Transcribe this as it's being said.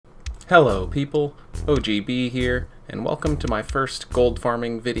Hello people, OGB here, and welcome to my first gold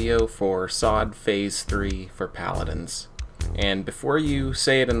farming video for SoD Phase 3 for Paladins. And before you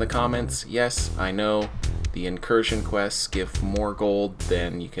say it in the comments, yes, I know the incursion quests give more gold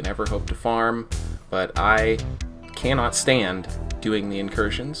than you can ever hope to farm, but I cannot stand doing the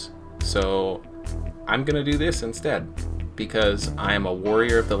incursions, so I'm gonna do this instead, because I am a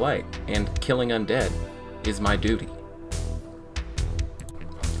warrior of the light, and killing undead is my duty.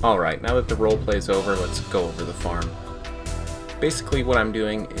 Alright, now that the roleplay is over, let's go over the farm. Basically what I'm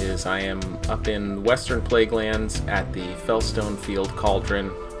doing is I am up in Western Plaguelands at the Fellstone Field Cauldron,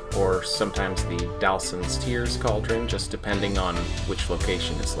 or sometimes the Dalson's Tears Cauldron, just depending on which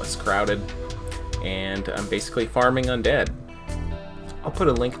location is less crowded. And I'm basically farming undead. I'll put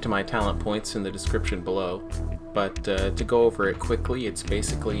a link to my talent points in the description below, but to go over it quickly, it's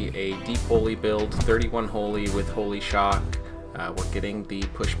basically a deep holy build, 31 holy with holy shock. We're getting the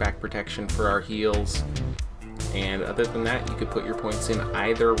pushback protection for our heals, and other than that, you could put your points in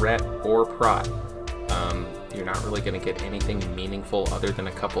either ret or prot. You're not really going to get anything meaningful other than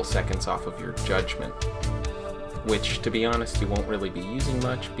a couple seconds off of your judgment, which, to be honest, you won't really be using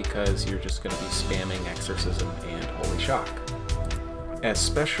much because you're just going to be spamming exorcism and holy shock.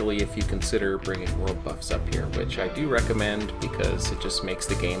 Especially if you consider bringing world buffs up here, which I do recommend because it just makes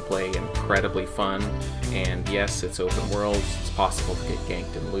the gameplay incredibly fun. And yes, it's open world, it's possible to get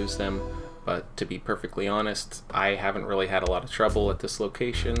ganked and lose them, but to be perfectly honest, I haven't really had a lot of trouble at this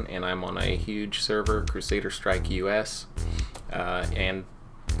location, and I'm on a huge server, Crusader Strike US, and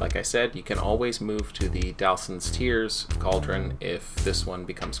like I said, you can always move to the Dalson's Tears Cauldron if this one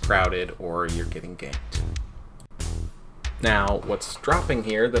becomes crowded or you're getting ganked. Now, what's dropping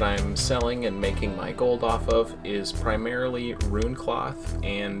here that I'm selling and making my gold off of is primarily rune cloth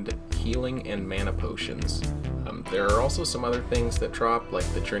and healing and mana potions. There are also some other things that drop,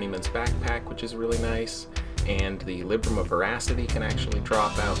 like the Journeyman's Backpack, which is really nice, and the Librum of Veracity can actually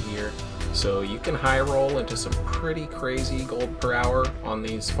drop out here. So you can high roll into some pretty crazy gold per hour on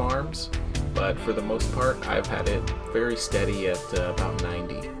these farms, but for the most part, I've had it very steady at about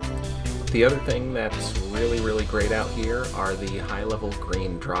 90. The other thing that's really great out here are the high-level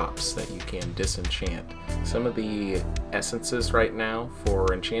green drops that you can disenchant. Some of the essences right now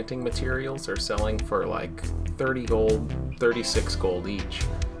for enchanting materials are selling for like 30 gold, 36 gold each,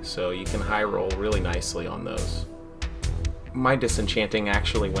 so you can high roll really nicely on those. My disenchanting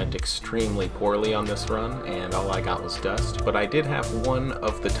actually went extremely poorly on this run, and all I got was dust, but I did have one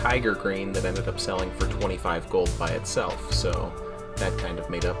of the tiger green that ended up selling for 25 gold by itself, so that kind of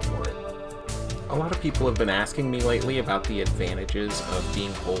made up for it. A lot of people have been asking me lately about the advantages of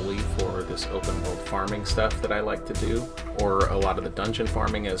being holy for this open world farming stuff that I like to do, or a lot of the dungeon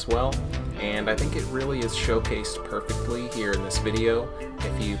farming as well, and I think it really is showcased perfectly here in this video.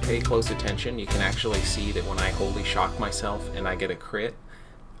 If you pay close attention, you can actually see that when I holy shock myself and I get a crit,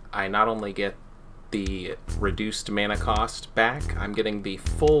 I not only get the reduced mana cost back, I'm getting the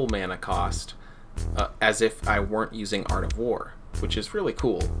full mana cost as if I weren't using Art of War, which is really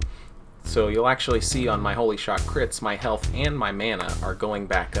cool. So you'll actually see on my holy shock crits, my health and my mana are going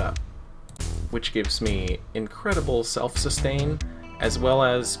back up, which gives me incredible self-sustain, as well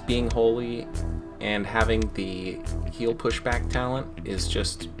as being holy and having the heal pushback talent is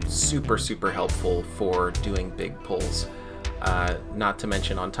just super helpful for doing big pulls. Not to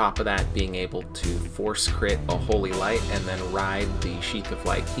mention, on top of that, being able to force crit a holy light and then ride the Sheath of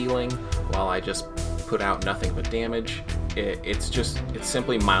Light healing while I just put out nothing but damage. It's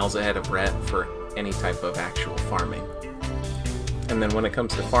simply miles ahead of ret for any type of actual farming. And then when it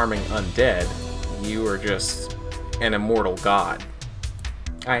comes to farming undead, you are just an immortal god.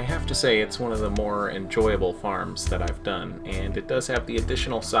 I have to say it's one of the more enjoyable farms that I've done, and it does have the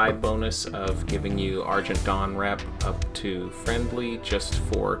additional side bonus of giving you Argent Dawn rep up to friendly just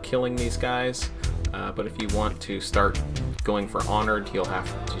for killing these guys. But if you want to start going for honored, you'll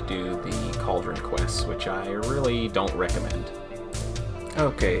have to do the cauldron quests, which I really don't recommend.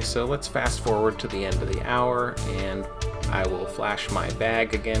 Okay, so let's fast forward to the end of the hour, and I will flash my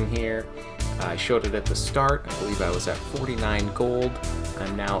bag again here. I showed it at the start. I believe I was at 49 gold.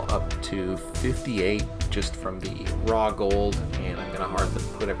 I'm now up to 58 just from the raw gold, and I'm gonna hardly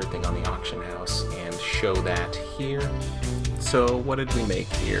put everything on the auction house and show that here. So what did we make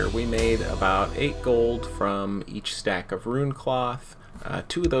here? We made about 8 gold from each stack of rune cloth.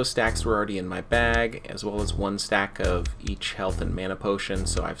 2 of those stacks were already in my bag, as well as 1 stack of each health and mana potion,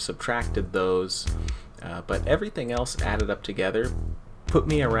 so I've subtracted those. But everything else added up together put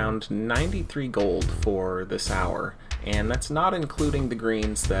me around 93 gold for this hour, and that's not including the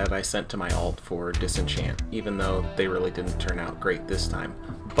greens that I sent to my alt for disenchant, even though they really didn't turn out great this time.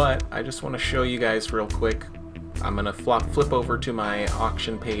 But I just want to show you guys real quick. I'm going to flip over to my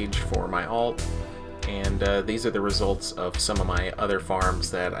auction page for my alt, and these are the results of some of my other farms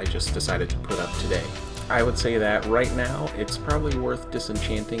that I just decided to put up today. I would say that right now it's probably worth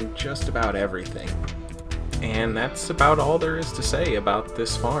disenchanting just about everything. And that's about all there is to say about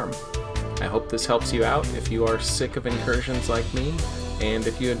this farm. I hope this helps you out if you are sick of incursions like me, and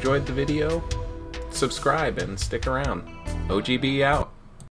if you enjoyed the video, subscribe and stick around. OGB out.